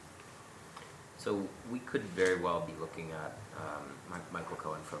So we could very well be looking at, Michael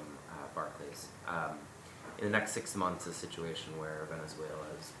Cohen from Barclays, in the next 6 months, a situation where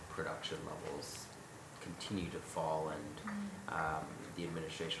Venezuela's production levels continue to fall, and the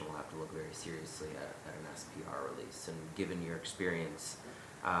administration will have to look very seriously at an SPR release. And given your experience,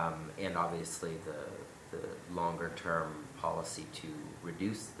 and obviously the longer-term policy to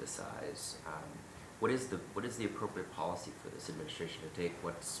reduce the size, what is the appropriate policy for this administration to take?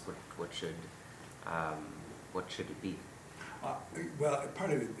 What should it be? Well,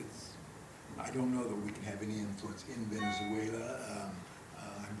 part of it is, I don't know that we can have any influence in Venezuela.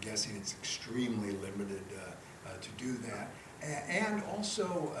 I'm guessing it's extremely limited to do that. And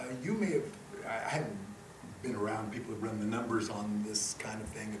also, you may have, I haven't been around people who run the numbers on this kind of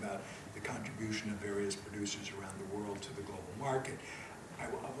thing about the contribution of various producers around the world to the global market. I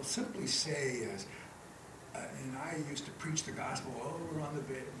will simply say, and I used to preach the gospel, oh, we're on the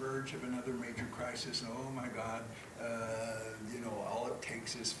verge of another major crisis, and oh my God, you know, all it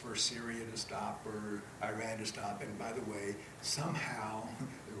takes is for Syria to stop or Iran to stop, and by the way, somehow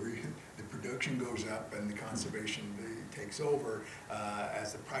the production goes up and the conservation takes over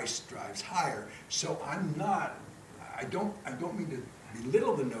as the price drives higher. So I don't mean to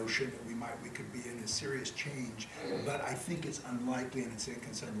belittle the notion that we could be in a serious change, but I think it's unlikely, and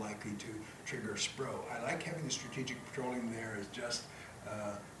it's unlikely to trigger a SPRO. I like having the strategic petroleum there as just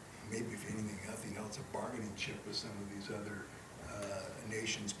maybe, if anything else, a bargaining chip with some of these other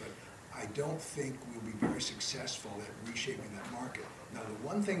nations, but I don't think we'll be very successful at reshaping that market. Now, the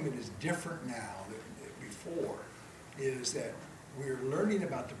one thing that is different now than before is that we're learning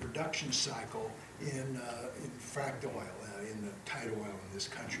about the production cycle in fracked oil, in the tight oil in this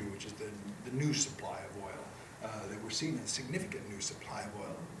country, which is the new supply of oil, that we're seeing a significant new supply of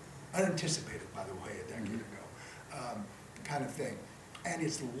oil, unanticipated, by the way, a decade ago, kind of thing. And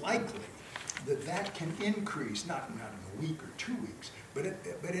it's likely that that can increase, not in a week or 2 weeks, but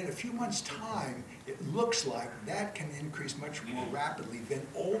in a few months' time, it looks like that can increase much more rapidly than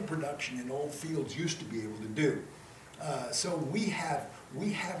old production in old fields used to be able to do. So we have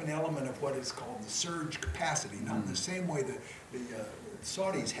an element of what is called the surge capacity, not in the same way that the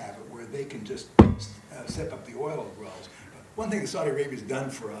Saudis have it, where they can just step up the oil wells. One thing that Saudi Arabia has done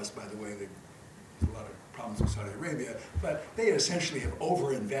for us, by the way, there's a lot of problems with Saudi Arabia, but they essentially have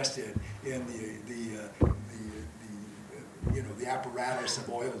overinvested in the apparatus of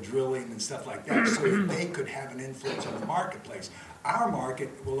oil drilling and stuff like that, so that they could have an influence on the marketplace. Our market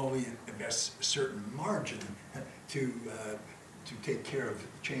will only invest a certain margin to take care of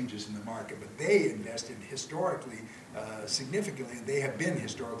changes in the market, but they invested historically significantly, and they have been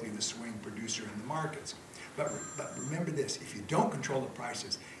historically the swing producer in the markets. But remember this, if you don't control the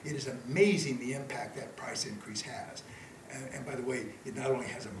prices, it is amazing the impact that price increase has. And by the way, it not only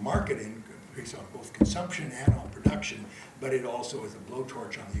has a market increase on both consumption and on production, but it also is a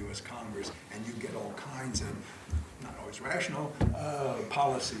blowtorch on the U.S. Congress, and you get all kinds of, not always rational,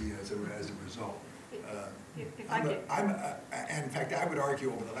 policy as a result. And in fact, I would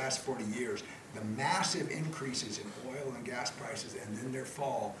argue over the last 40 years, the massive increases in oil and gas prices and then their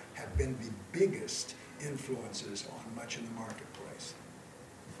fall have been the biggest influences on much of the marketplace.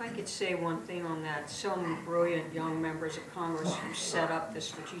 If I could say one thing on that, some brilliant young members of Congress who set up the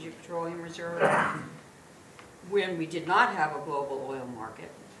Strategic Petroleum Reserve when we did not have a global oil market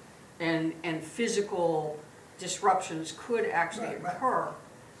and physical disruptions could actually occur.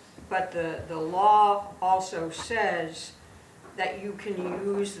 But the law also says that you can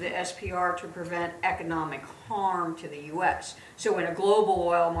use the SPR to prevent economic harm to the U.S. So in a global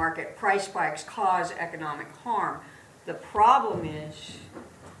oil market, price spikes cause economic harm. The problem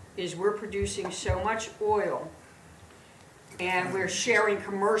is we're producing so much oil and we're sharing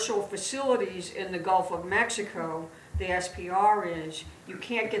commercial facilities in the Gulf of Mexico. The SPR is you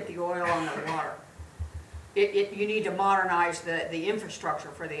can't get the oil on the water. You need to modernize the infrastructure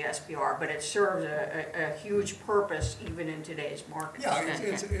for the SPR, but it serves a huge purpose even in today's market. Yeah,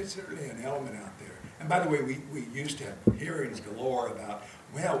 it's certainly an element out there. And by the way, we used to have hearings galore about,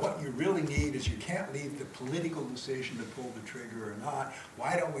 well, what you really need is you can't leave the political decision to pull the trigger or not.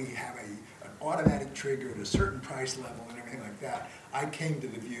 Why don't we have an automatic trigger at a certain price level and everything like that? I came to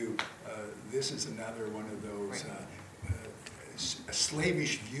the view, this is another one of those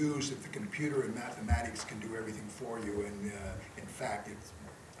slavish views that the computer and mathematics can do everything for you, and in fact,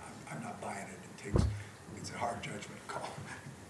 I'm not buying it. It's a hard judgment call.